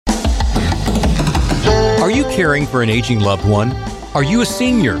caring for an aging loved one? Are you a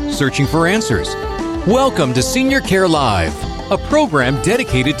senior searching for answers? Welcome to Senior Care Live, a program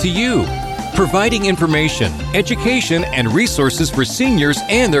dedicated to you, providing information, education, and resources for seniors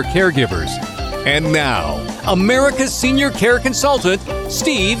and their caregivers. And now, America's Senior Care Consultant,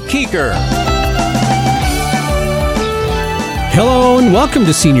 Steve Keeker. Hello and welcome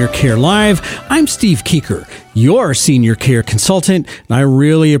to Senior Care Live. I'm Steve Keeker, your Senior Care Consultant, and I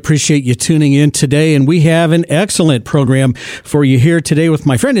really appreciate you tuning in today. And we have an excellent program for you here today with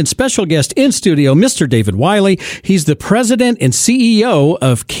my friend and special guest in studio, Mr. David Wiley. He's the president and CEO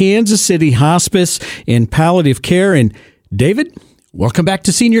of Kansas City Hospice and Palliative Care. And David, welcome back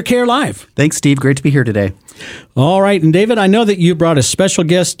to Senior Care Live. Thanks, Steve. Great to be here today. All right. And David, I know that you brought a special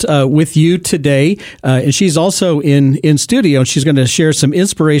guest with you today, and she's also in studio, and she's going to share some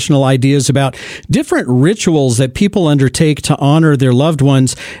inspirational ideas about different rituals that people undertake to honor their loved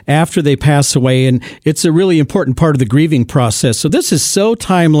ones after they pass away. And it's a really important part of the grieving process. So this is so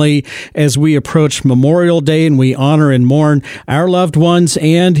timely as we approach Memorial Day and we honor and mourn our loved ones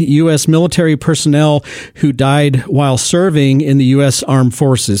and U.S. military personnel who died while serving in the U.S. Armed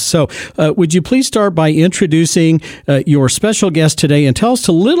Forces. So would you please start by introducing your special guest today and tell us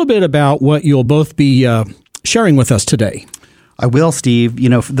a little bit about what you'll both be sharing with us today. I will, Steve. You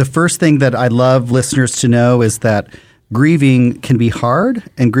know, the first thing that I'd love listeners to know is that grieving can be hard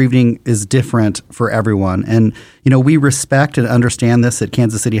and grieving is different for everyone. And, you know, we respect and understand this at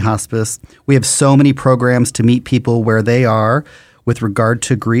Kansas City Hospice. We have so many programs to meet people where they are with regard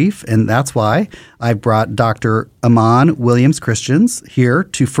to grief, and that's why I brought Dr. Iman Williams-Christians here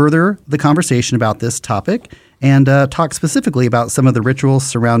to further the conversation about this topic and talk specifically about some of the rituals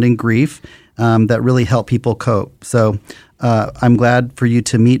surrounding grief that really help people cope. So I'm glad for you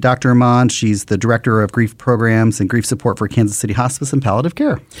to meet Dr. Iman. She's the Director of Grief Programs and Grief Support for Kansas City Hospice and Palliative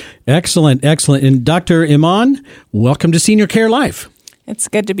Care. Excellent, excellent. And Dr. Iman, welcome to Senior Care Live. It's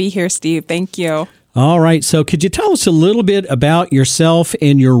good to be here, Steve. Thank you. All right. So could you tell us a little bit about yourself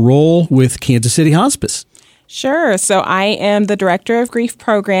and your role with Kansas City Hospice? Sure. So I am the Director of Grief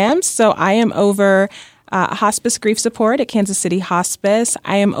Programs. So I am over hospice grief support at Kansas City Hospice.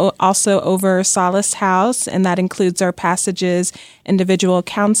 I am also over Solace House, and that includes our Passages individual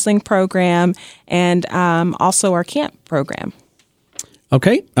counseling program and also our camp program.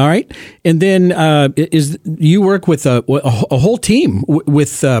 Okay. All right. And then you work with a whole team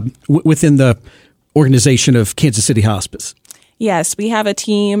within the organization of Kansas City Hospice. Yes, we have a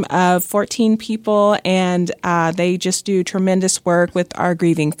team of 14 people, and they just do tremendous work with our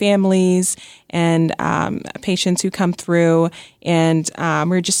grieving families and patients who come through, and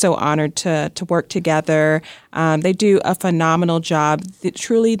we're just so honored to work together. They do a phenomenal job,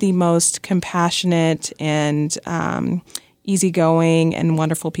 truly the most compassionate and easygoing and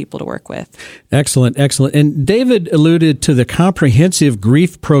wonderful people to work with. Excellent, excellent. And David alluded to the comprehensive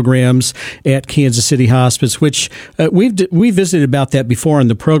grief programs at Kansas City Hospice, which we visited about that before in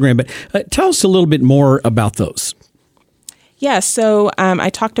the program, but tell us a little bit more about those. Yes, so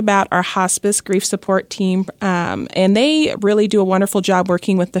I talked about our hospice grief support team, and they really do a wonderful job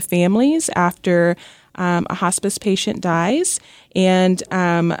working with the families after a hospice patient dies, and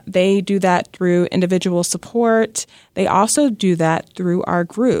they do that through individual support. They also do that through our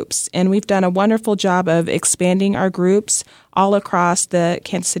groups, and we've done a wonderful job of expanding our groups all across the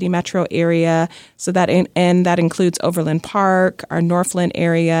Kansas City metro area. So that that includes Overland Park, our Northland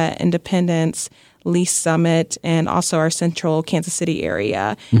area, Independence, Lee Summit, and also our central Kansas City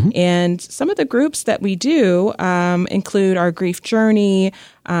area. Mm-hmm. And some of the groups that we do include our Grief Journey,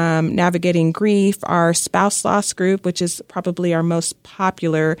 Navigating Grief, our Spouse Loss group, which is probably our most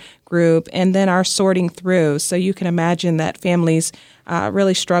popular group, and then our Sorting Through. So you can imagine that families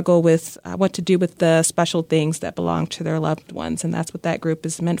really struggle with what to do with the special things that belong to their loved ones, and that's what that group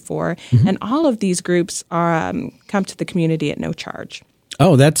is meant for. Mm-hmm. And all of these groups are come to the community at no charge.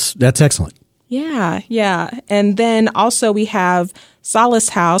 Oh, that's excellent. Yeah. And then also we have Solace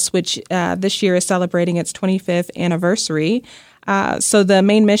House, which this year is celebrating its 25th anniversary. So the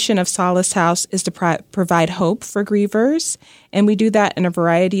main mission of Solace House is to provide hope for grievers, and we do that in a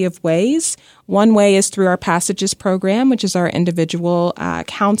variety of ways. One way is through our Passages program, which is our individual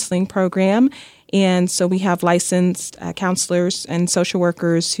counseling program. And so we have licensed counselors and social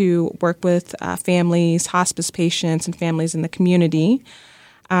workers who work with families, hospice patients, and families in the community.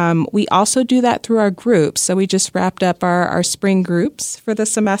 We also do that through our groups. So we just wrapped up our spring groups for the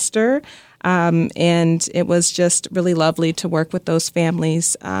semester, and it was just really lovely to work with those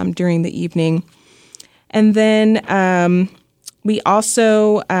families during the evening. And then We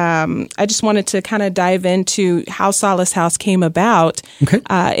also, I just wanted to kind of dive into how Solace House came about. Okay.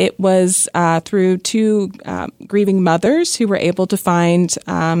 It was through two grieving mothers who were able to find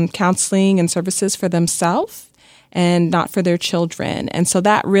counseling and services for themselves and not for their children. And so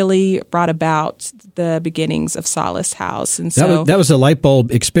that really brought about the beginnings of Solace House. And so that was a light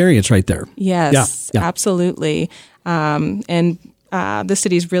bulb experience right there. Yes, Yeah. Absolutely. The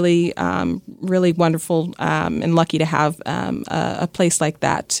city is really, really wonderful and lucky to have a place like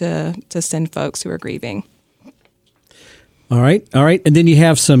that to send folks who are grieving. All right. And then you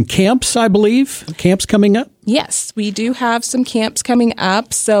have some camps, I believe, coming up? Yes, we do have some camps coming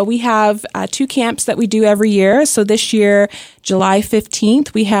up. So we have 2 camps that we do every year. So this year, July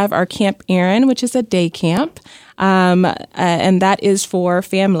 15th, we have our Camp Erin, which is a day camp. And that is for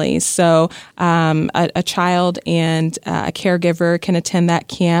families. So a child and a caregiver can attend that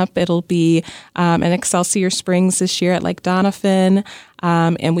camp. It'll be in Excelsior Springs this year at Lake Doniphan,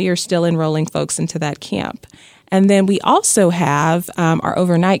 and we are still enrolling folks into that camp. And then we also have our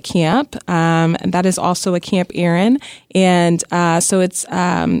overnight camp, and that is also a Camp Erin. And so it's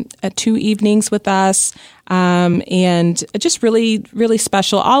 2 evenings with us, and just really, really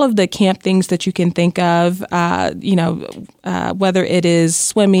special. All of the camp things that you can think of, whether it is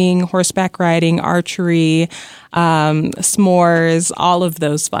swimming, horseback riding, archery, s'mores, all of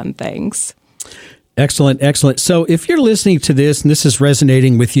those fun things. Excellent. So if you're listening to this and this is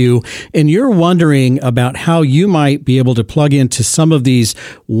resonating with you and you're wondering about how you might be able to plug into some of these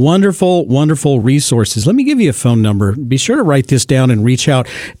wonderful, wonderful resources, let me give you a phone number. Be sure to write this down and reach out,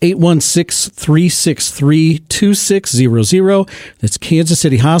 816-363-2600. That's Kansas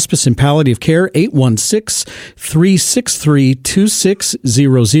City Hospice and Palliative Care,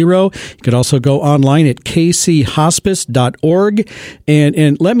 816-363-2600. You could also go online at kchospice.org.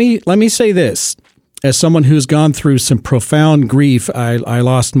 And let me say this. As someone who's gone through some profound grief, I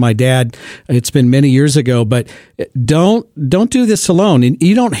lost my dad. It's been many years ago, but don't do this alone. And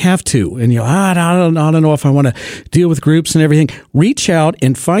you don't have to. And I don't know if I want to deal with groups and everything. Reach out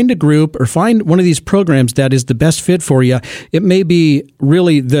and find a group or find one of these programs that is the best fit for you. It may be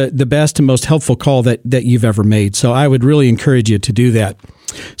really the best and most helpful call that you've ever made. So I would really encourage you to do that.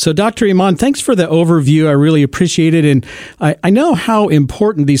 So, Dr. Iman, thanks for the overview. I really appreciate it. And I know how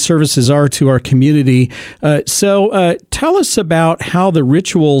important these services are to our community. So tell us about how the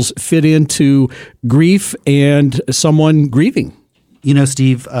rituals fit into grief and someone grieving.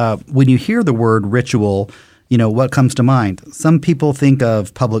 Steve, when you hear the word ritual, what comes to mind? Some people think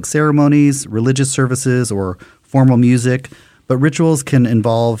of public ceremonies, religious services, or formal music, but rituals can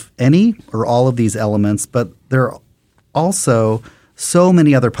involve any or all of these elements, but there are also so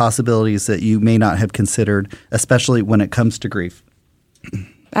many other possibilities that you may not have considered, especially when it comes to grief.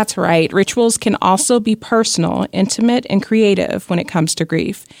 That's right. Rituals can also be personal, intimate, and creative when it comes to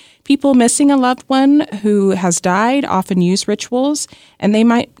grief. People missing a loved one who has died often use rituals, and they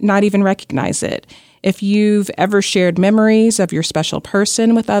might not even recognize it. If you've ever shared memories of your special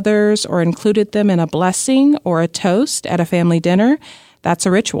person with others or included them in a blessing or a toast at a family dinner, that's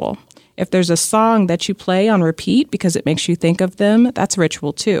a ritual. If there's a song that you play on repeat because it makes you think of them, that's a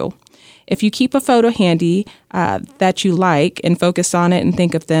ritual too. If you keep a photo handy that you like and focus on it and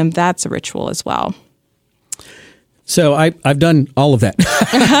think of them, that's a ritual as well. So I've done all of that.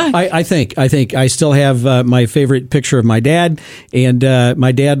 I think I still have my favorite picture of my dad, and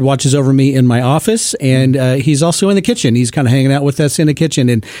my dad watches over me in my office, and he's also in the kitchen. He's kind of hanging out with us in the kitchen,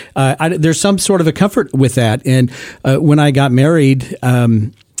 and there's some sort of a comfort with that. And when I got married,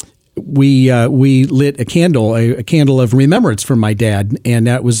 we lit a candle of remembrance for my dad, and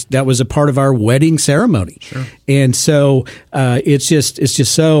that was a part of our wedding ceremony. Sure. And so it's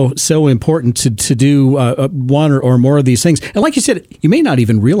just so important to do one or more of these things. And like you said, you may not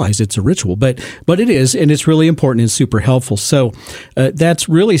even realize it's a ritual, but it is, and it's really important and super helpful. So that's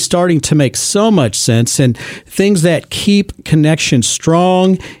really starting to make so much sense, and things that keep connection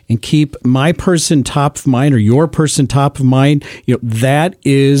strong and keep my person top of mind or your person top of mind. That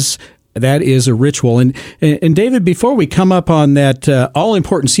is a ritual. And David, before we come up on that all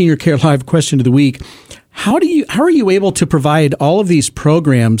important Senior Care Live question of the week, how are you able to provide all of these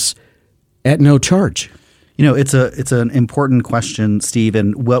programs at no charge? It's an important question, Steve,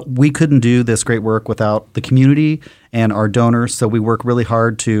 and we couldn't do this great work without the community and our donors. So we work really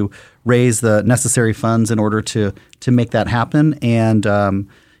hard to raise the necessary funds in order to make that happen. And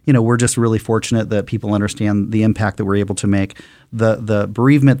we're just really fortunate that people understand the impact that we're able to make. The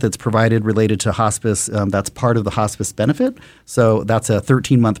bereavement that's provided related to hospice, that's part of the hospice benefit. So that's a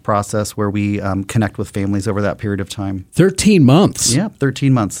 13-month process where we connect with families over that period of time. 13 months? Yeah,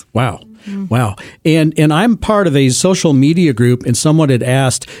 13 months. Wow. Wow. And I'm part of a social media group, and someone had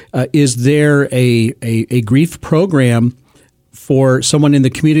asked, is there a grief program for someone in the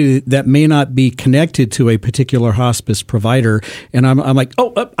community that may not be connected to a particular hospice provider? And I'm like,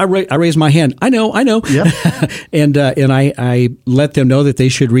 I raised my hand. I know. Yep. and I let them know that they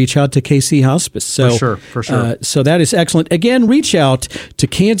should reach out to KC Hospice. So, For sure. So that is excellent. Again, reach out to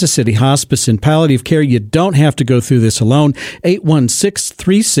Kansas City Hospice and Palliative Care. You don't have to go through this alone.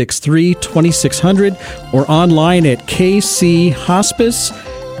 816-363-2600 or online at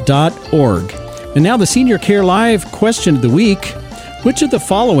kchospice.org. And now the Senior Care Live question of the week. Which of the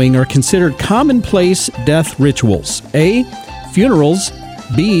following are considered commonplace death rituals? A, funerals.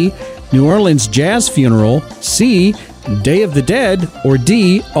 B, New Orleans jazz funeral. C, Day of the Dead. Or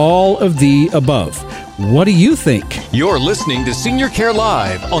D, all of the above. What do you think? You're listening to Senior Care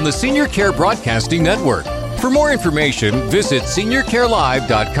Live on the Senior Care Broadcasting Network. For more information, visit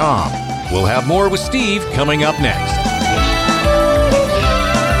seniorcarelive.com. We'll have more with Steve coming up next.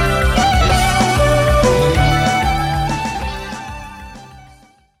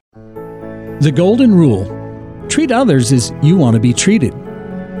 The Golden Rule. Treat others as you want to be treated.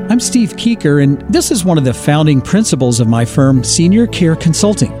 I'm Steve Keeker, and this is one of the founding principles of my firm, Senior Care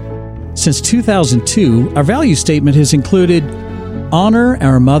Consulting. Since 2002, our value statement has included honor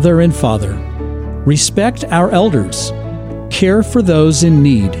our mother and father, respect our elders, care for those in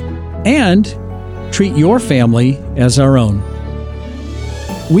need, and treat your family as our own.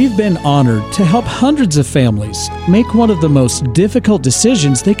 We've been honored to help hundreds of families make one of the most difficult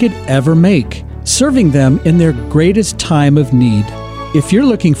decisions they could ever make, serving them in their greatest time of need. If you're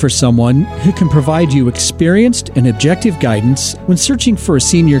looking for someone who can provide you experienced and objective guidance when searching for a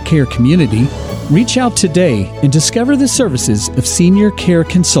senior care community, reach out today and discover the services of Senior Care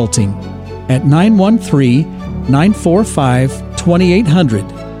Consulting at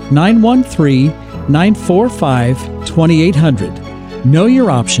 913-945-2800, 913-945-2800. Know your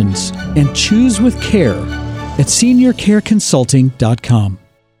options and choose with care at seniorcareconsulting.com.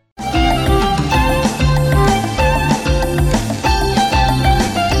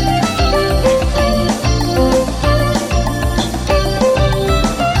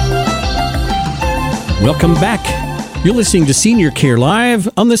 Welcome back. You're listening to Senior Care Live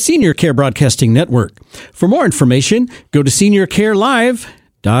on the Senior Care Broadcasting Network. For more information, go to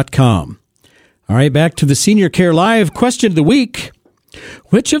seniorcarelive.com. All right, back to the Senior Care Live question of the week.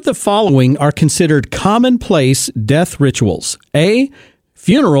 Which of the following are considered commonplace death rituals? A,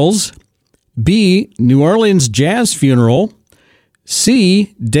 funerals. B, New Orleans jazz funeral.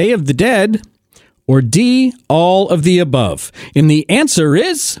 C, Day of the Dead. Or D, all of the above. And the answer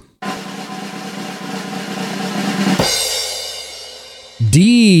is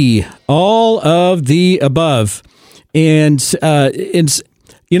D, all of the above. And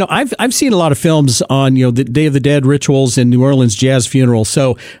you know, I've seen a lot of films on, you know, the Day of the Dead rituals and New Orleans jazz funeral.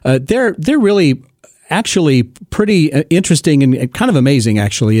 So they're really actually pretty interesting and kind of amazing.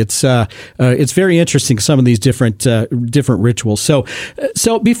 Actually, it's very interesting, some of these different rituals. So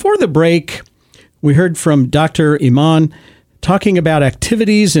before the break, we heard from Dr. Iman talking about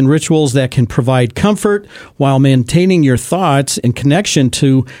activities and rituals that can provide comfort while maintaining your thoughts and connection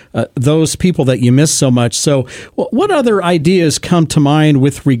to those people that you miss so much. So what other ideas come to mind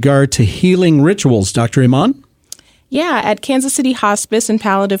with regard to healing rituals, Dr. Iman? Yeah, at Kansas City Hospice and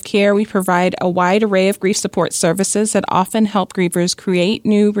Palliative Care, we provide a wide array of grief support services that often help grievers create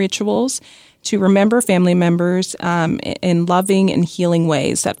new rituals to remember family members in loving and healing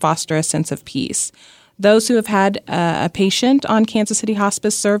ways that foster a sense of peace. Those who have had a patient on Kansas City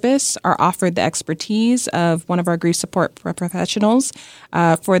Hospice service are offered the expertise of one of our grief support professionals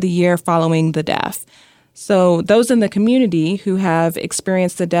for the year following the death. So those in the community who have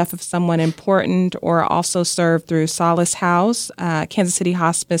experienced the death of someone important or also served through Solace House, Kansas City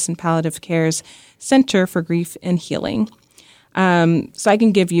Hospice and Palliative Care's Center for Grief and Healing. So I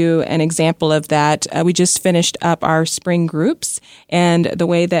can give you an example of that. We just finished up our spring groups, and the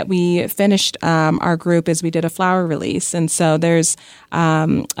way that we finished our group is we did a flower release. And so there's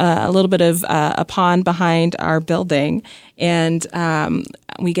a little bit of a pond behind our building, and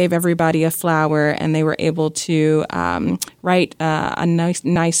we gave everybody a flower, and they were able to write a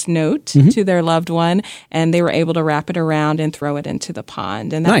nice note to their loved one, and they were able to wrap it around and throw it into the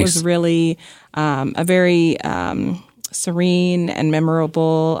pond. And that was really a very serene and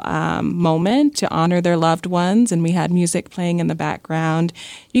memorable moment to honor their loved ones. And we had music playing in the background.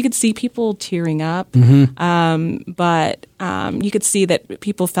 You could see people tearing up, but you could see that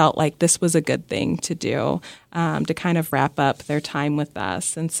people felt like this was a good thing to do, to kind of wrap up their time with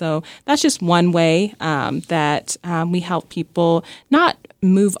us. And so that's just one way that we help people not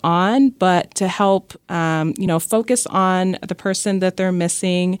move on, but to help, focus on the person that they're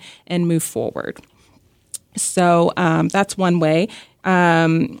missing and move forward. So that's one way.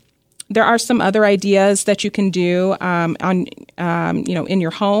 There are some other ideas that you can do in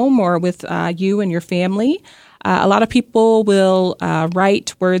your home or with you and your family. A lot of people will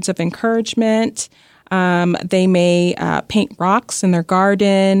write words of encouragement. They may paint rocks in their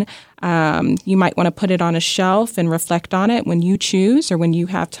garden. You might want to put it on a shelf and reflect on it when you choose or when you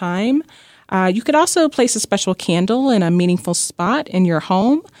have time. You could also place a special candle in a meaningful spot in your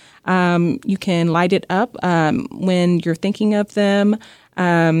home. You can light it up when you're thinking of them.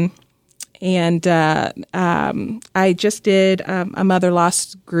 I just did a mother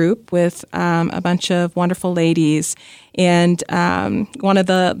loss group with a bunch of wonderful ladies. And one of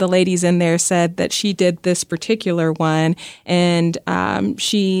the ladies in there said that she did this particular one, and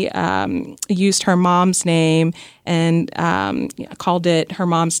she used her mom's name and called it her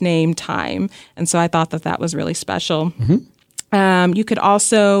mom's name time. And so I thought that was really special. Mm-hmm. You could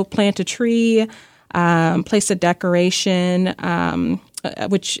also plant a tree, place a decoration,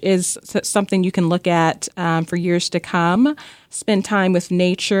 which is something you can look at for years to come. Spend time with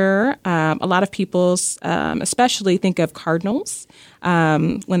nature. A lot of people, especially, think of cardinals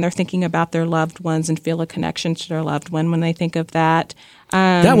when they're thinking about their loved ones and feel a connection to their loved one when they think of that.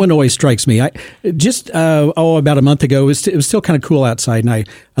 That one always strikes me. About a month ago, it was still kind of cool outside, and I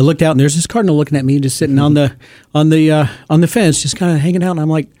looked out, and there's this cardinal looking at me, just sitting on the fence, just kind of hanging out, and I'm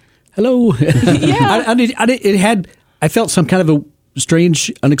like, hello. Yeah. I felt some kind of a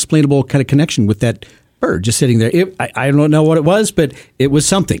strange, unexplainable kind of connection with that bird just sitting there. I don't know what it was, but it was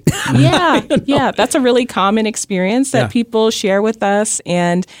something. Yeah. That's a really common experience that people share with us.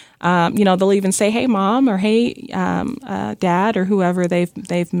 And, they'll even say, hey, Mom, or hey, Dad, or whoever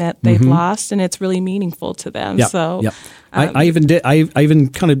they've met, they've lost. And it's really meaningful to them. Yep. So I even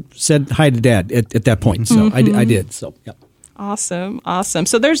kind of said hi to Dad at that point. So I did. So, yeah. Awesome.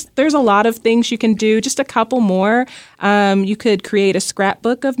 So there's a lot of things you can do. Just a couple more. You could create a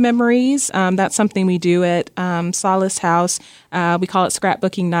scrapbook of memories. That's something we do at Solace House. We call it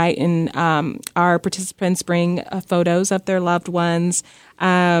scrapbooking night, and our participants bring photos of their loved ones.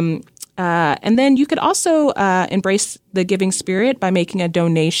 And then you could also embrace the giving spirit by making a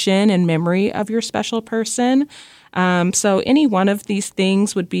donation in memory of your special person. So any one of these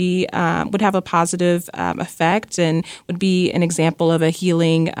things would have a positive effect and would be an example of a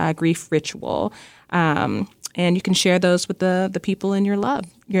healing grief ritual. And you can share those with the people in your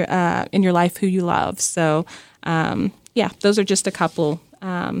life who you love. So those are just a couple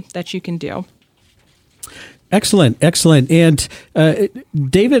that you can do. Excellent. And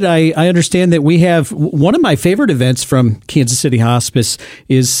David, I understand that we have one of my favorite events from Kansas City Hospice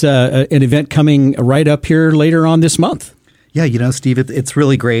is an event coming right up here later on this month. Yeah, Steve, it's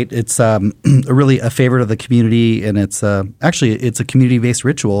really great. It's really a favorite of the community, and it's a community-based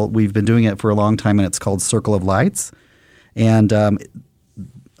ritual. We've been doing it for a long time, and it's called Circle of Lights. And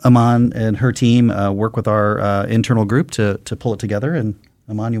Aman and her team work with our internal group to pull it together. And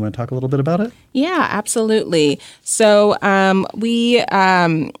Aman, you want to talk a little bit about it? Yeah, absolutely. So we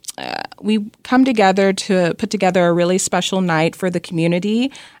come together to put together a really special night for the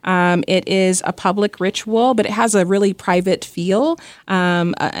community. It is a public ritual, but it has a really private feel,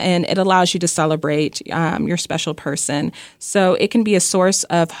 and it allows you to celebrate your special person. So it can be a source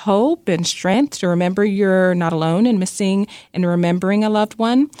of hope and strength to remember you're not alone in missing and remembering a loved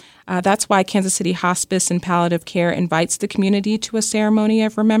one. That's why Kansas City Hospice and Palliative Care invites the community to a ceremony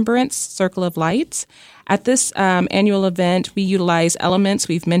of remembrance, Circle of Lights. At this annual event, we utilize elements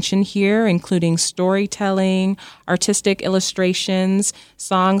we've mentioned here, including storytelling, artistic illustrations,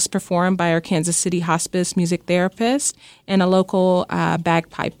 songs performed by our Kansas City Hospice music therapist, and a local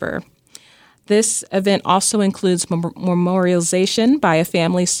bagpiper. This event also includes memorialization by a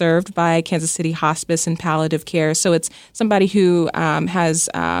family served by Kansas City Hospice and Palliative Care. So it's somebody who has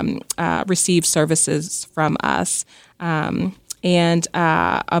received services from us. And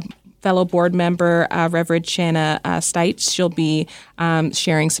a fellow board member, Reverend Shanna Stites, she'll be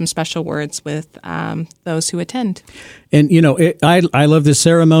sharing some special words with those who attend. And I love this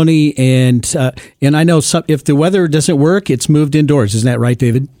ceremony, and I know if the weather doesn't work, it's moved indoors. Isn't that right,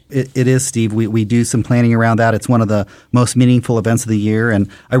 David? It is, Steve. We do some planning around that. It's one of the most meaningful events of the year, and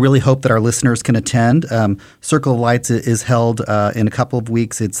I really hope that our listeners can attend. Circle of Lights is held in a couple of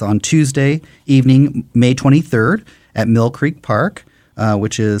weeks. It's on Tuesday evening, May 23rd at Mill Creek Park,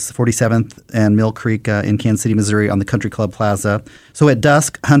 which is 47th and Mill Creek in Kansas City, Missouri on the Country Club Plaza. So at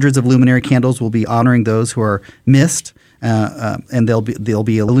dusk, hundreds of luminary candles will be honoring those who are missed, and they'll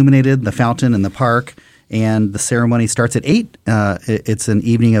be illuminated, the fountain in the park. And the ceremony starts at 8. It's an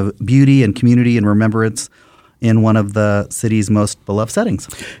evening of beauty and community and remembrance in one of the city's most beloved settings.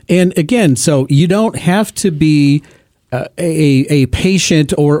 And again, so you don't have to be a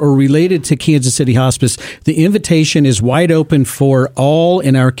patient or related to Kansas City Hospice. The invitation is wide open for all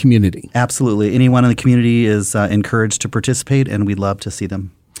in our community. Absolutely. Anyone in the community is encouraged to participate, and we'd love to see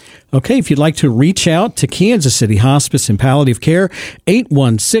them. Okay, if you'd like to reach out to Kansas City Hospice and Palliative Care,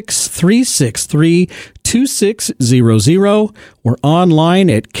 816-363-2600 or online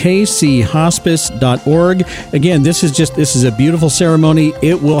at kchospice.org. Again, this is a beautiful ceremony.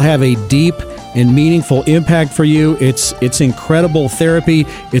 It will have a deep and meaningful impact for you. It's incredible therapy.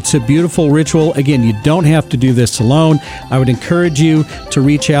 It's a beautiful ritual. Again, you don't have to do this alone. I would encourage you to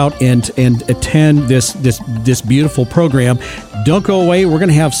reach out and attend this beautiful program. Don't go away. We're going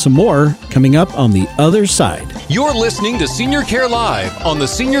to have some more coming up on the other side. You're listening to Senior Care Live on the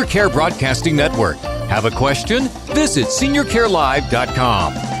Senior Care Broadcasting Network. Have a question? Visit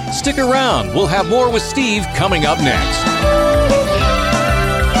seniorcarelive.com. Stick around. We'll have more with Steve coming up next.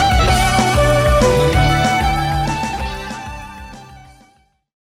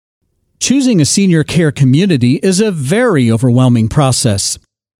 Choosing a senior care community is a very overwhelming process.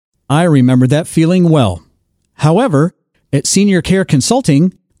 I remember that feeling well. However, at Senior Care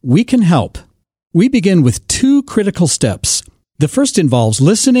Consulting, we can help. We begin with 2 critical steps. The first involves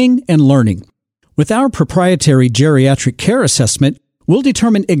listening and learning. With our proprietary geriatric care assessment, we'll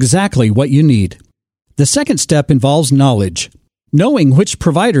determine exactly what you need. The second step involves knowledge, knowing which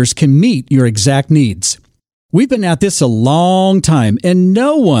providers can meet your exact needs. We've been at this a long time, and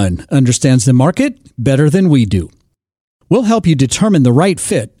no one understands the market better than we do. We'll help you determine the right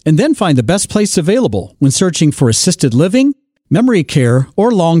fit and then find the best place available when searching for assisted living, memory care,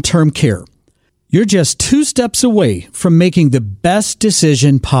 or long-term care. You're just 2 steps away from making the best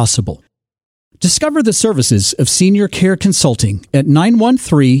decision possible. Discover the services of Senior Care Consulting at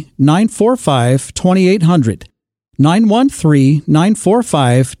 913-945-2800,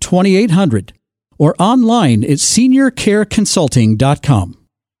 913-945-2800, or online at seniorcareconsulting.com.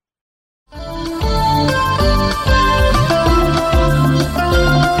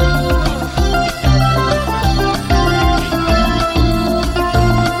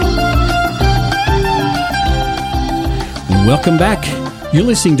 Welcome back. You're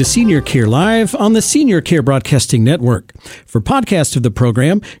listening to Senior Care Live on the Senior Care Broadcasting Network. For podcasts of the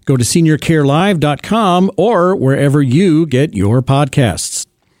program, go to seniorcarelive.com or wherever you get your podcasts.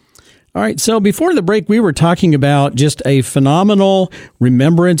 All right, so before the break, we were talking about just a phenomenal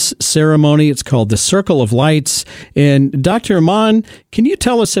remembrance ceremony. It's called the Circle of Lights. And Dr. Iman, can you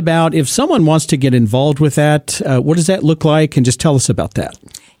tell us about if someone wants to get involved with that, what does that look like? And just tell us about that.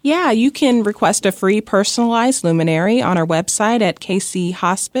 Yeah, you can request a free personalized luminary on our website at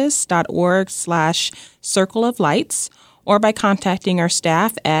kchospice.org/Circle of Lights or by contacting our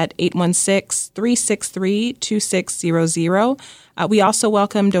staff at 816-363-2600. We also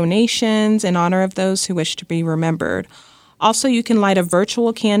welcome donations in honor of those who wish to be remembered. Also, you can light a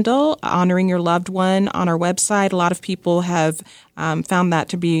virtual candle honoring your loved one on our website. A lot of people have found that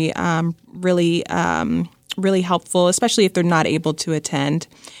to be really helpful, especially if they're not able to attend.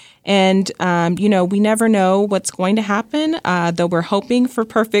 And, we never know what's going to happen, though we're hoping for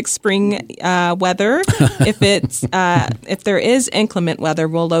perfect spring weather. If there is inclement weather,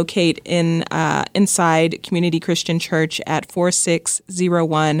 we'll locate inside Community Christian Church at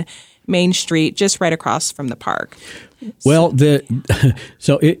 4601 Main Street, just right across from the park. Well,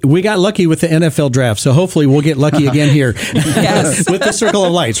 we got lucky with the NFL draft, so hopefully we'll get lucky again here. Yes. With the Circle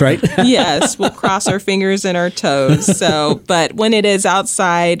of Lights, right? Yes, we'll cross our fingers and our toes. But when it is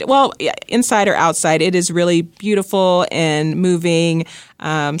outside, well, inside or outside, it is really beautiful and moving.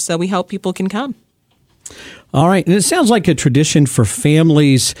 So we hope people can come. All right. And it sounds like a tradition for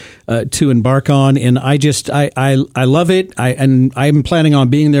families to embark on. And I love it. I'm planning on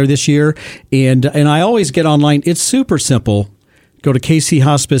being there this year. And I always get online. It's super simple. Go to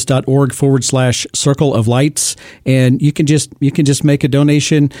kchospice.org/Circle of Lights, and you can just make a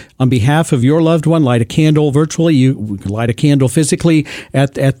donation on behalf of your loved one. Light a candle virtually. You can light a candle physically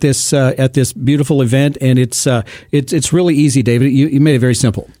at this beautiful event, and it's really easy, David. You made it very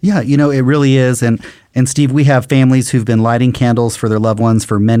simple. Yeah, it really is. And Steve, we have families who've been lighting candles for their loved ones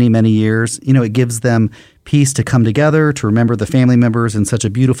for many, many years. It gives them peace to come together, to remember the family members in such a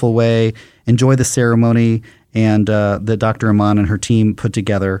beautiful way, enjoy the ceremony, and that Dr. Iman and her team put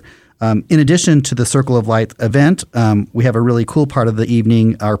together. In addition to the Circle of Light event, we have a really cool part of the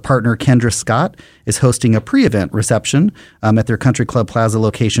evening. Our partner, Kendra Scott, is hosting a pre-event reception at their Country Club Plaza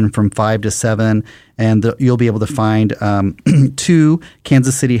location from 5 to 7. And you'll be able to find 2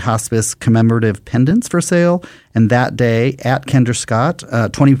 Kansas City Hospice commemorative pendants for sale. And that day at Kendra Scott,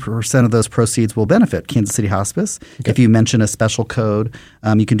 20% of those proceeds will benefit Kansas City Hospice. Okay. If you mention a special code,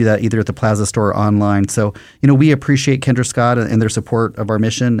 you can do that either at the Plaza store or online. So, we appreciate Kendra Scott and their support of our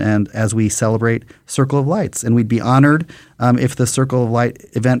mission and as we celebrate Circle of Lights. And we'd be honored if the Circle of Light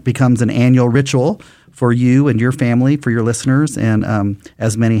event becomes an annual ritual for you and your family, for your listeners, and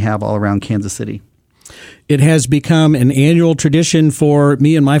as many have all around Kansas City. It has become an annual tradition for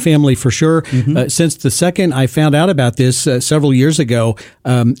me and my family, for sure. Mm-hmm. Since the second I found out about this several years ago,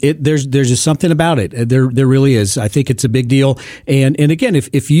 there's just something about it. There really is. I think it's a big deal. And again,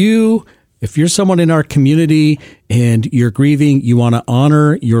 if you're someone in our community and you're grieving, you want to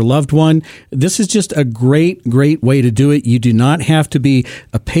honor your loved one, this is just a great, great way to do it. You do not have to be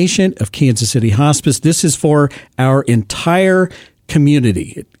a patient of Kansas City Hospice. This is for our entire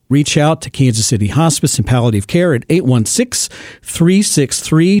community. Reach out to Kansas City Hospice and Palliative Care at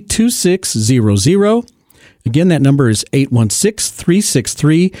 816-363-2600. Again, that number is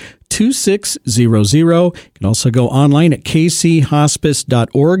 816-363-2600. You can also go online at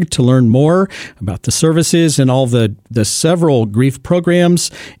kchospice.org to learn more about the services and all the several grief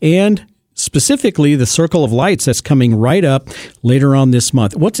programs, and specifically the Circle of Lights that's coming right up later on this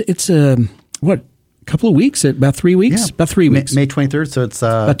month. A couple of weeks, about 3 weeks? Yeah. About 3 weeks. May 23rd, so it's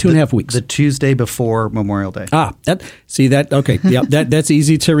about 2.5 weeks. The Tuesday before Memorial Day. Okay. Yeah, that's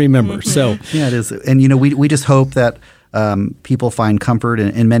easy to remember. So yeah, it is. And, we just hope that people find comfort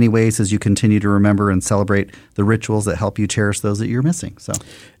in many ways as you continue to remember and celebrate the rituals that help you cherish those that you're missing. So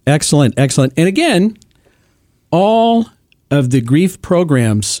excellent. And again, all of the grief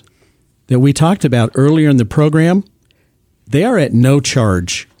programs that we talked about earlier in the program, they are at no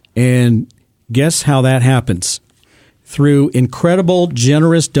charge. And guess how that happens? Through incredible,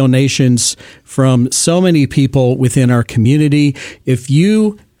 generous donations from so many people within our community. If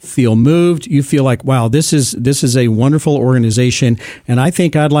you feel moved, you feel like, wow, this is a wonderful organization, and I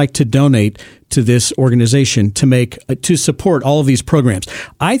think I'd like to donate to this organization to support all of these programs.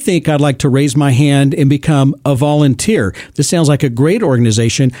 I think I'd like to raise my hand and become a volunteer. This sounds like a great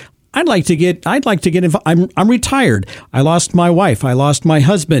organization. I'd like to get involved. I'm retired. I lost my wife. I lost my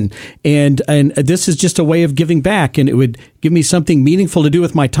husband. And this is just a way of giving back, and it would give me something meaningful to do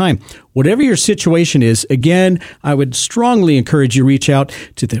with my time. Whatever your situation is, again, I would strongly encourage you to reach out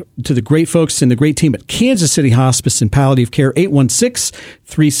to the great folks and the great team at Kansas City Hospice and Palliative Care,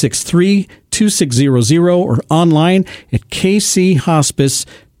 816-363-2600, or online at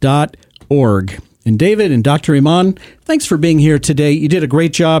kchospice.org. And David and Dr. Iman, thanks for being here today. You did a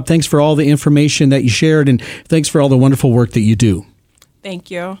great job. Thanks for all the information that you shared, and thanks for all the wonderful work that you do.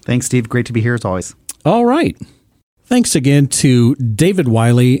 Thank you. Thanks, Steve. Great to be here as always. All right. Thanks again to David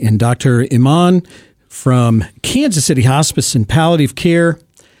Wiley and Dr. Iman from Kansas City Hospice and Palliative Care.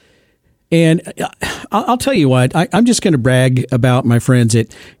 And I'll tell you what, I'm just going to brag about my friends at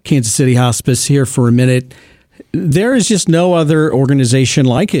Kansas City Hospice here for a minute. There is just no other organization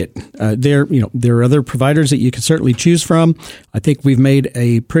like it. There are other providers that you can certainly choose from. I think we've made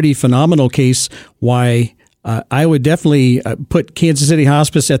a pretty phenomenal case why I would definitely put Kansas City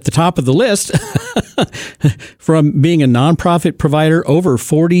Hospice at the top of the list from being a nonprofit provider over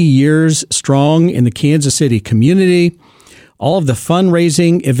 40 years strong in the Kansas City community, all of the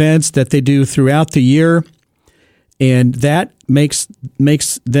fundraising events that they do throughout the year, and that makes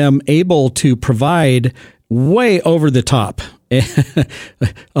them able to provide way over the top.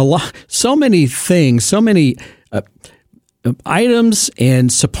 So many things, so many items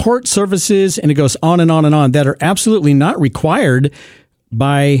and support services, and it goes on and on and on, that are absolutely not required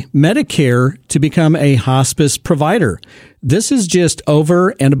by Medicare to become a hospice provider. This is just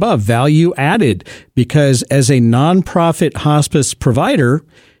over and above value added, because as a nonprofit hospice provider,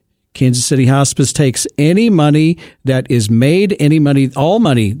 Kansas City Hospice takes any money that is made, all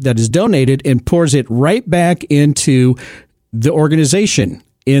money that is donated, and pours it right back into the organization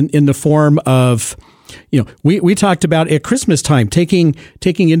in the form of, we talked about at Christmas time, taking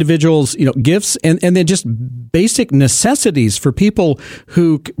individuals, gifts and then just basic necessities for people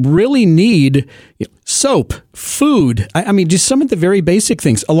who really need soap, food. I mean, just some of the very basic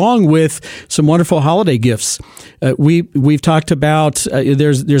things, along with some wonderful holiday gifts. We've talked about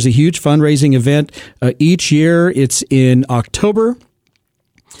there's a huge fundraising event each year. It's in October.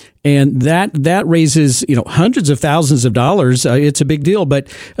 And that raises, hundreds of thousands of dollars. It's a big deal. But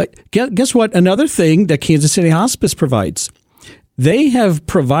guess what? Another thing that Kansas City Hospice provides, they have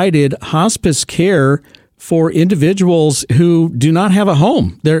provided hospice care for individuals who do not have a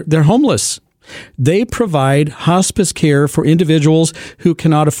home. They're homeless. They provide hospice care for individuals who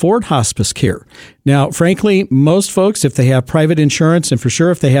cannot afford hospice care. Now, frankly, most folks, if they have private insurance, and for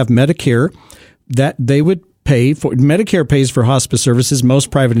sure if they have Medicare, that they would pay for. Medicare pays for hospice services. Most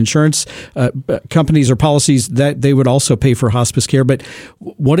private insurance companies or policies, that they would also pay for hospice care. But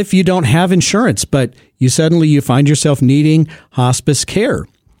what if you don't have insurance, but you find yourself needing hospice care?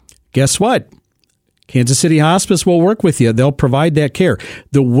 Guess what? Kansas City Hospice will work with you. They'll provide that care.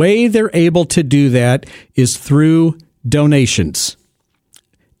 The way they're able to do that is through donations.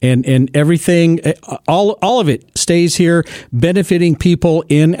 And everything, all of it stays here, benefiting people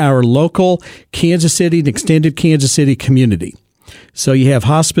in our local Kansas City and extended Kansas City community. So you have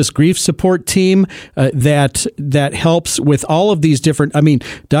hospice grief support team that helps with all of these different. I mean,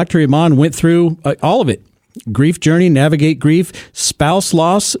 Dr. Iman went through all of it. Grief Journey, Navigate Grief, Spouse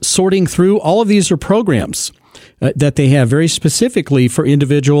Loss, Sorting Through. All of these are programs that they have very specifically for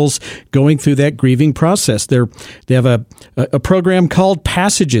individuals going through that grieving process. They have a program called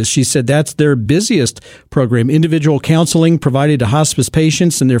Passages. She said that's their busiest program, individual counseling provided to hospice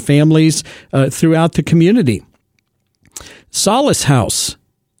patients and their families throughout the community. Solace House,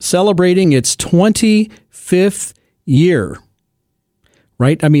 celebrating its 25th year.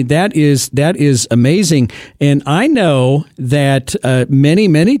 Right? I mean, that is amazing. And I know that many,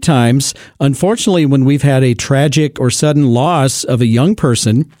 many times, unfortunately, when we've had a tragic or sudden loss of a young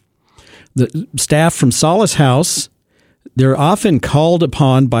person, the staff from Solace House, they're often called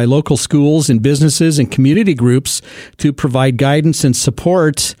upon by local schools and businesses and community groups to provide guidance and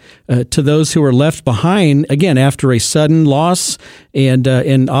support to those who are left behind, again, after a sudden loss and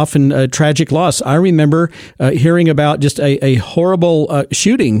often a tragic loss. I remember hearing about just a horrible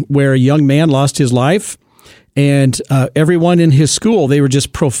shooting where a young man lost his life, and everyone in his school, they were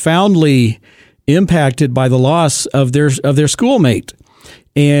just profoundly impacted by the loss of their schoolmate.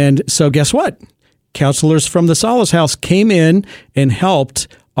 And so guess what? Counselors from the Solace House came in and helped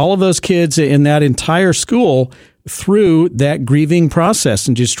all of those kids in that entire school through that grieving process,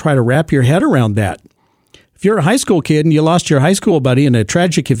 and just try to wrap your head around that. If you're a high school kid and you lost your high school buddy in a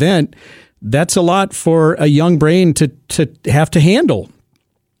tragic event, that's a lot for a young brain to have to handle.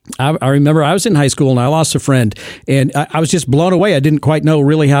 I remember I was in high school and I lost a friend, and I was just blown away. I didn't quite know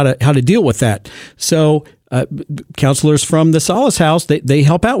really how to deal with that. So counselors from the Solace House, they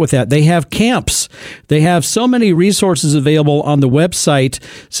help out with that. They have camps. They have so many resources available on the website.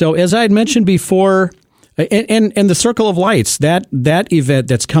 So as I had mentioned before, and the Circle of Lights, that event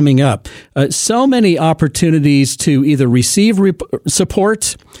that's coming up, so many opportunities to either receive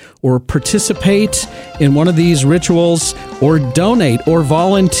support or participate in one of these rituals or donate or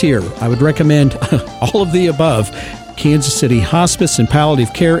volunteer. I would recommend all of the above. Kansas City Hospice and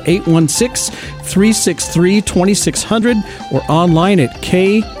Palliative Care, 816-363-2600, or online at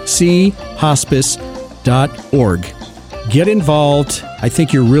kchospice.org. Get involved. I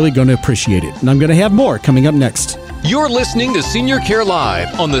think you're really going to appreciate it. And I'm going to have more coming up next. You're listening to Senior Care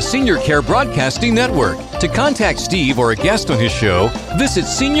Live on the Senior Care Broadcasting Network. To contact Steve or a guest on his show, visit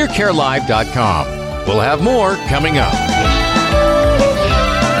seniorcarelive.com. We'll have more coming up.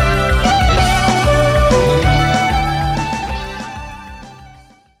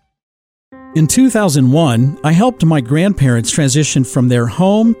 In 2001, I helped my grandparents transition from their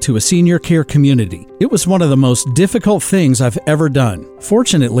home to a senior care community. It was one of the most difficult things I've ever done.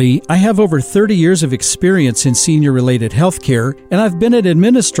 Fortunately, I have over 30 years of experience in senior-related healthcare, and I've been an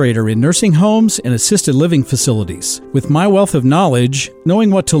administrator in nursing homes and assisted living facilities. With my wealth of knowledge,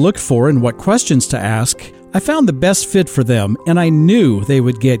 knowing what to look for and what questions to ask, I found the best fit for them, and I knew they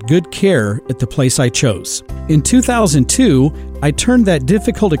would get good care at the place I chose. In 2002, I turned that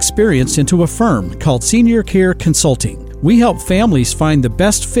difficult experience into a firm called Senior Care Consulting. We help families find the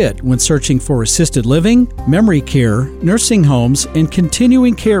best fit when searching for assisted living, memory care, nursing homes, and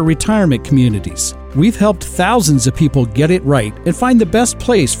continuing care retirement communities. We've helped thousands of people get it right and find the best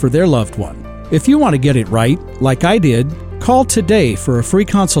place for their loved one. If you want to get it right, like I did, call today for a free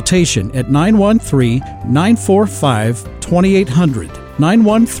consultation at 913-945-2800,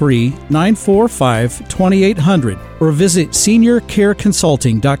 913-945-2800, or visit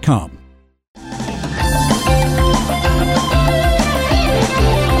seniorcareconsulting.com.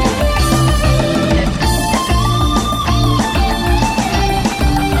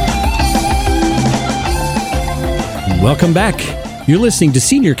 Welcome back. You're listening to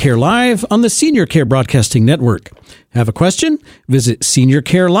Senior Care Live on the Senior Care Broadcasting Network. Have a question? Visit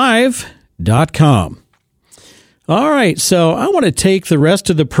seniorcarelive.com. All right, so I want to take the rest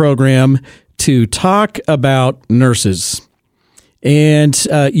of the program to talk about nurses. And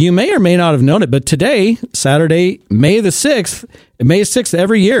you may or may not have known it, but today, Saturday, May the 6th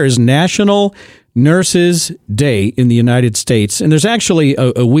every year is National Nurses Day in the United States. And there's actually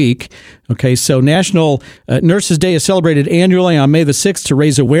a week. Okay, so National Nurses Day is celebrated annually on May the 6th to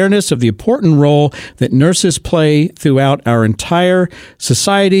raise awareness of the important role that nurses play throughout our entire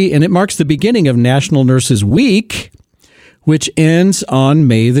society. And it marks the beginning of National Nurses Week, which ends on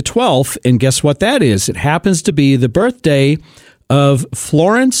May the 12th. And guess what that is? It happens to be the birthday of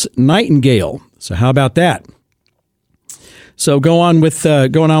Florence Nightingale. So how about that? So going on with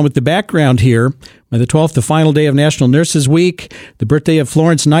the background here. By the 12th, the final day of National Nurses Week, the birthday of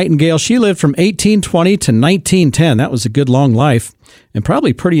Florence Nightingale. She lived from 1820 to 1910. That was a good long life, and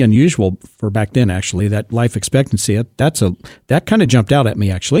probably pretty unusual for back then, actually, that life expectancy. That kind of jumped out at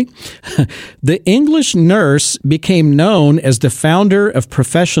me, actually. The English nurse became known as the founder of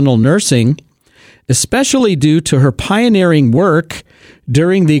professional nursing, especially due to her pioneering work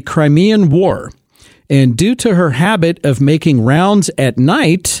during the Crimean War. And due to her habit of making rounds at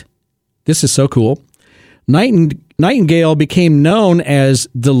night, this is so cool, Nightingale became known as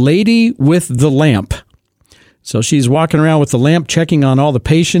the Lady with the Lamp. So she's walking around with the lamp, checking on all the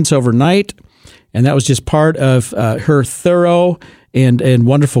patients overnight, and that was just part of her thorough and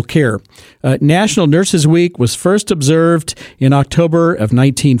wonderful care. National Nurses Week was first observed in October of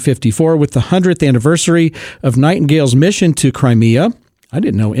 1954 with the 100th anniversary of Nightingale's mission to Crimea. I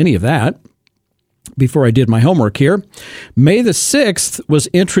didn't know any of that before I did my homework here. May the 6th was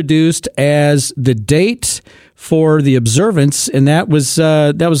introduced as the date for the observance, and that was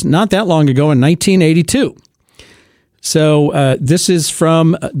not that long ago in 1982. So this is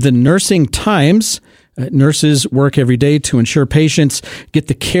from the Nursing Times. Nurses work every day to ensure patients get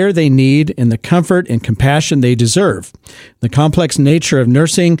the care they need and the comfort and compassion they deserve. The complex nature of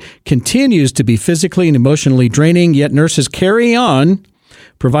nursing continues to be physically and emotionally draining, yet nurses carry on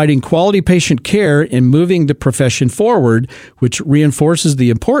providing quality patient care and moving the profession forward, which reinforces the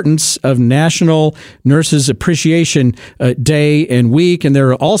importance of National Nurses Appreciation Day and Week. And there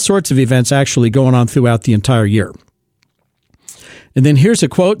are all sorts of events actually going on throughout the entire year. And then here's a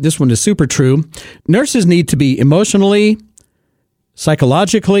quote. This one is super true. Nurses need to be emotionally,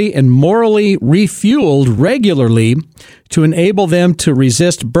 psychologically, and morally refueled regularly to enable them to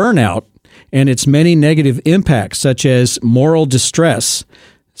resist burnout and its many negative impacts, such as moral distress,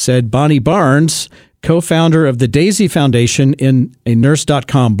 said Bonnie Barnes, co-founder of the Daisy Foundation, in a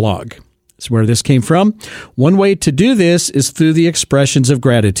nurse.com blog. That's where this came from. One way to do this is through the expressions of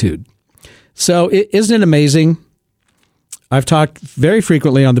gratitude. So isn't it amazing? I've talked very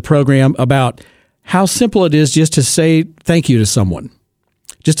frequently on the program about how simple it is just to say thank you to someone.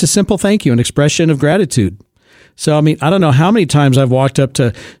 Just a simple thank you, an expression of gratitude. So, I mean, I don't know how many times I've walked up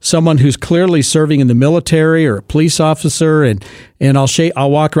to someone who's clearly serving in the military or a police officer, and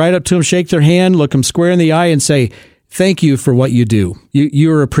I'll walk right up to them, shake their hand, look them square in the eye, and say, thank you for what you do.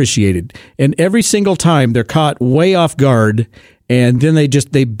 You are appreciated. And every single time they're caught way off guard, and then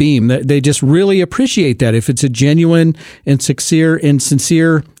they beam. They just really appreciate that. If it's a genuine and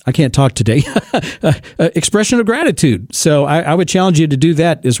sincere, I can't talk today, expression of gratitude. So I would challenge you to do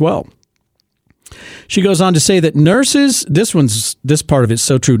that as well. She goes on to say that nurses, this part of it's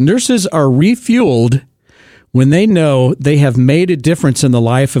so true, nurses are refueled when they know they have made a difference in the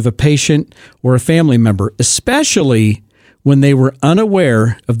life of a patient or a family member, especially when they were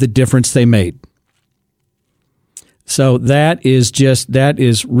unaware of the difference they made. So that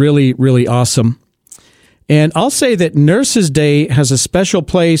is really, really awesome. And I'll say that Nurses Day has a special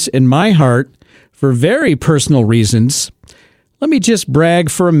place in my heart for very personal reasons. Let me just brag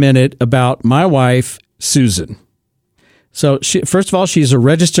for a minute about my wife, Susan. So first of all, she's a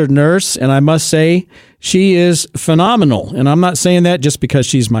registered nurse, and I must say she is phenomenal. And I'm not saying that just because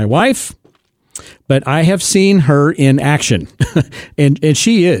she's my wife, but I have seen her in action, and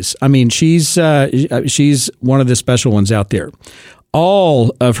she is. I mean, she's one of the special ones out there.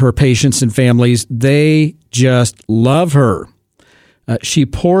 All of her patients and families, they just love her. She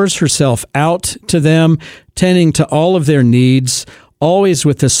pours herself out to them, tending to all of their needs, always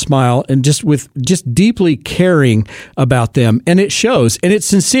with a smile and just deeply caring about them. And it shows, and it's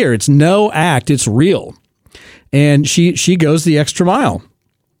sincere. It's no act. It's real. And she goes the extra mile.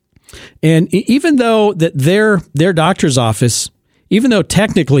 And even though that their doctor's office, even though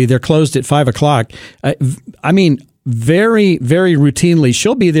technically they're closed at 5:00, I mean, very, very routinely,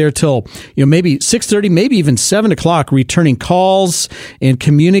 she'll be there till maybe 6:30, maybe even 7:00, returning calls and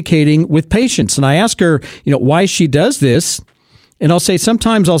communicating with patients. And I ask her, why she does this, and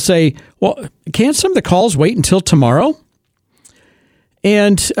sometimes I'll say, well, can't some of the calls wait until tomorrow?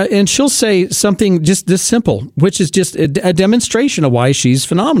 And she'll say something just this simple, which is just a demonstration of why she's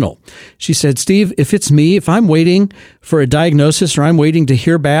phenomenal. She said, Steve, if I'm waiting for a diagnosis or I'm waiting to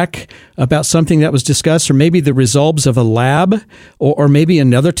hear back about something that was discussed, or maybe the results of a lab or maybe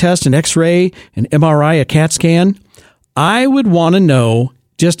another test, an X-ray, an MRI, a CAT scan, I would want to know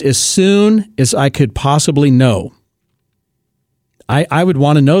just as soon as I could possibly know. I would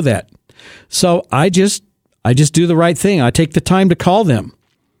want to know that. So I just do the right thing. I take the time to call them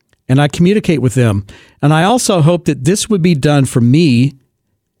and I communicate with them. And I also hope that this would be done for me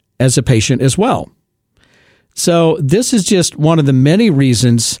as a patient as well. So this is just one of the many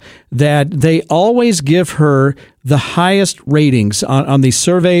reasons that they always give her the highest ratings on these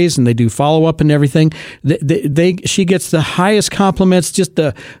surveys, and they do follow up and everything. She gets the highest compliments, just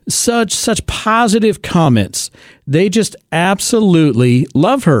such positive comments. They just absolutely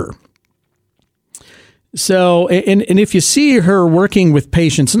love her. So, and if you see her working with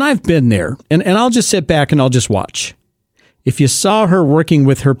patients, and I've been there, and I'll just sit back and I'll just watch. If you saw her working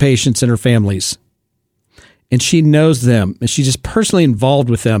with her patients and her families, and she knows them, and she's just personally involved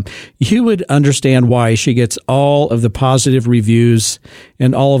with them, you would understand why she gets all of the positive reviews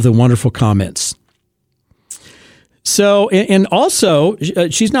and all of the wonderful comments. So, and also,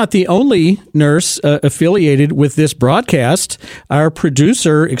 she's not the only nurse affiliated with this broadcast. Our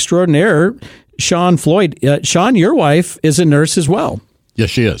producer extraordinaire, Sean Floyd. Sean, your wife is a nurse as well. Yes,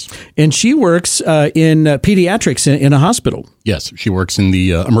 she is. And she works in pediatrics in a hospital. Yes, she works in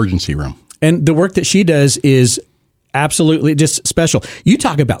the emergency room. And the work that she does is absolutely just special. You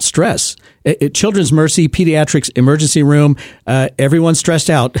talk about stress. At Children's Mercy Pediatrics Emergency Room, everyone's stressed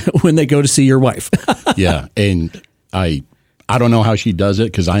out when they go to see your wife. Yeah, and I don't know how she does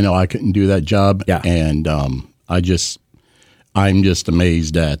it, because I know I couldn't do that job. Yeah. And I'm just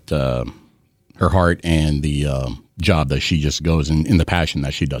amazed at her heart and the job that she just goes in the passion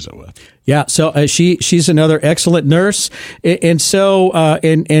that she does it with. Yeah, so she's another excellent nurse, and so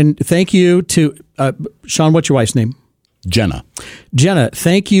and thank you to Sean. What's your wife's name? Jenna. Jenna,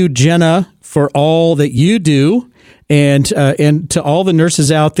 thank you, Jenna, for all that you do, and to all the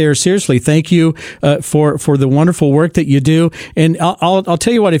nurses out there. Seriously, thank you for the wonderful work that you do. And I'll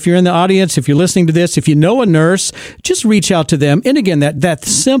tell you what, if you're in the audience, if you're listening to this, if you know a nurse, just reach out to them. And again, that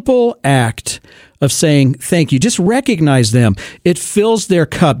simple act of saying thank you, just recognize them. It fills their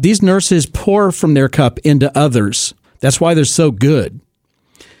cup. These nurses pour from their cup into others. That's why they're so good.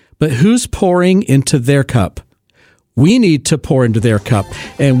 But who's pouring into their cup? We need to pour into their cup,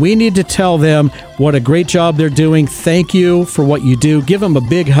 and we need to tell them what a great job they're doing. Thank you for what you do. Give them a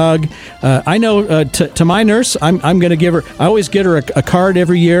big hug. I know to my nurse, I'm going to give her. I always get her a card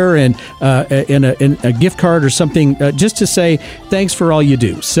every year and a gift card or something, just to say thanks for all you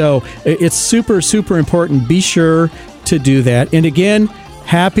do. So it's super, super important. Be sure to do that. And again,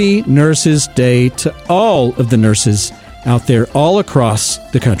 Happy Nurses Day to all of the nurses out there all across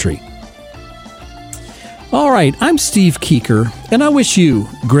the country. All right, I'm Steve Keeker, and I wish you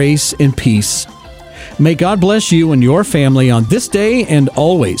grace and peace. May God bless you and your family on this day and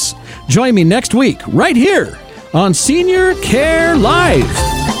always. Join me next week, right here on Senior Care Live.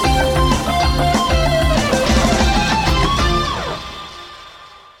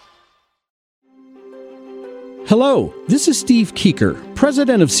 Hello, this is Steve Keeker,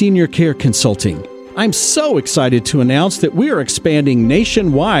 president of Senior Care Consulting. I'm so excited to announce that we are expanding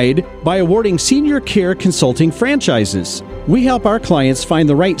nationwide by awarding senior care consulting franchises. We help our clients find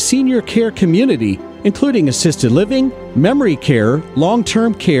the right senior care community, including assisted living, memory care,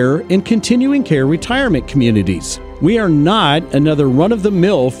 long-term care, and continuing care retirement communities. We are not another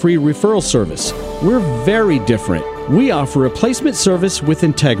run-of-the-mill free referral service. We're very different. We offer a placement service with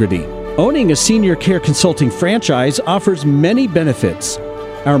integrity. Owning a senior care consulting franchise offers many benefits.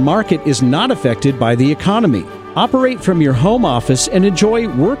 Our market is not affected by the economy. Operate from your home office and enjoy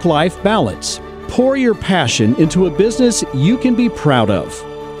work-life balance. Pour your passion into a business you can be proud of.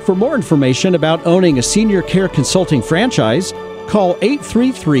 For more information about owning a senior care consulting franchise, call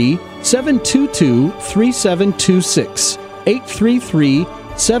 833-722-3726,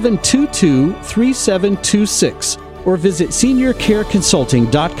 833-722-3726, or visit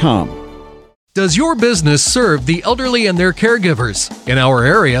seniorcareconsulting.com. Does your business serve the elderly and their caregivers? In our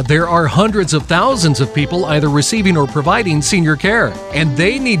area, there are hundreds of thousands of people either receiving or providing senior care, and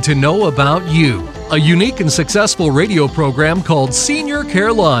they need to know about you. A unique and successful radio program called Senior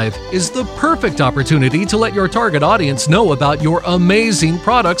Care Live is the perfect opportunity to let your target audience know about your amazing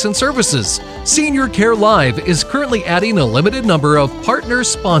products and services. Senior Care Live is currently adding a limited number of partner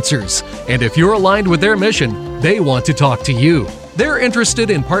sponsors, and if you're aligned with their mission, they want to talk to you. They're interested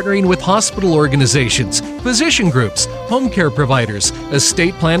in partnering with hospital organizations, physician groups, home care providers,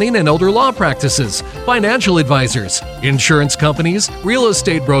 estate planning and elder law practices, financial advisors, insurance companies, real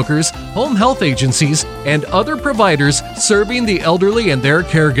estate brokers, home health agencies, and other providers serving the elderly and their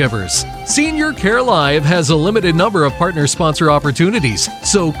caregivers. Senior Care Live has a limited number of partner sponsor opportunities,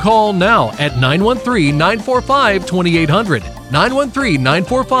 so call now at 913-945-2800,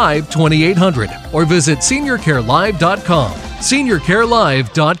 913-945-2800, or visit seniorcarelive.com.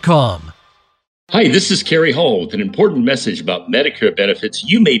 seniorcarelive.com. Hi, this is Kerry Hall with an important message about Medicare benefits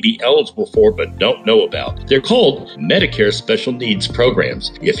you may be eligible for but don't know about. They're called Medicare Special Needs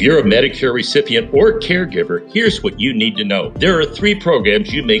Programs. If you're a Medicare recipient or caregiver, here's what you need to know. There are 3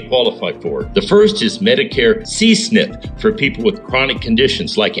 programs you may qualify for. The first is Medicare C-SNP for people with chronic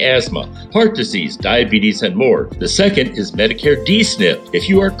conditions like asthma, heart disease, diabetes, and more. The second is Medicare D-SNP. If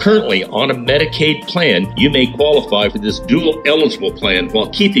you are currently on a Medicaid plan, you may qualify for this dual eligible plan while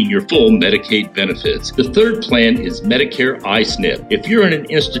keeping your full Medicaid benefits. The third plan is Medicare I-SNP. If you're in an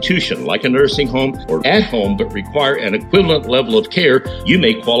institution like a nursing home or at home but require an equivalent level of care, you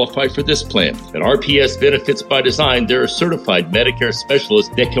may qualify for this plan. At RPS Benefits by Design, there are certified Medicare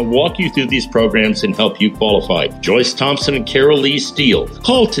specialists that can walk you through these programs and help you qualify. Joyce Thompson and Carol Lee Steele.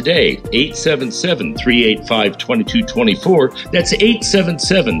 Call today, 877-385-2224. That's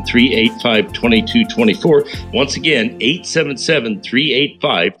 877-385-2224. Once again,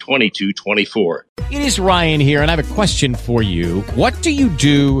 877-385-2224. It is Ryan here, and I have a question for you. What do you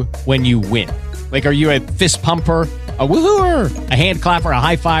do when you win? Like, are you a fist pumper, a woohooer, a hand clapper, a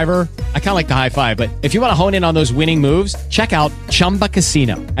high fiver? I kind of like the high five, but if you want to hone in on those winning moves, check out Chumba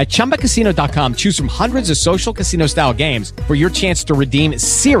Casino. At ChumbaCasino.com, choose from hundreds of social casino-style games for your chance to redeem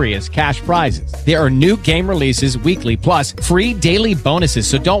serious cash prizes. There are new game releases weekly, plus free daily bonuses,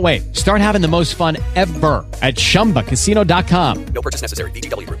 so don't wait. Start having the most fun ever at ChumbaCasino.com. No purchase necessary.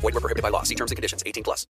 VGW Group. Void where prohibited by law. See terms and conditions. 18+.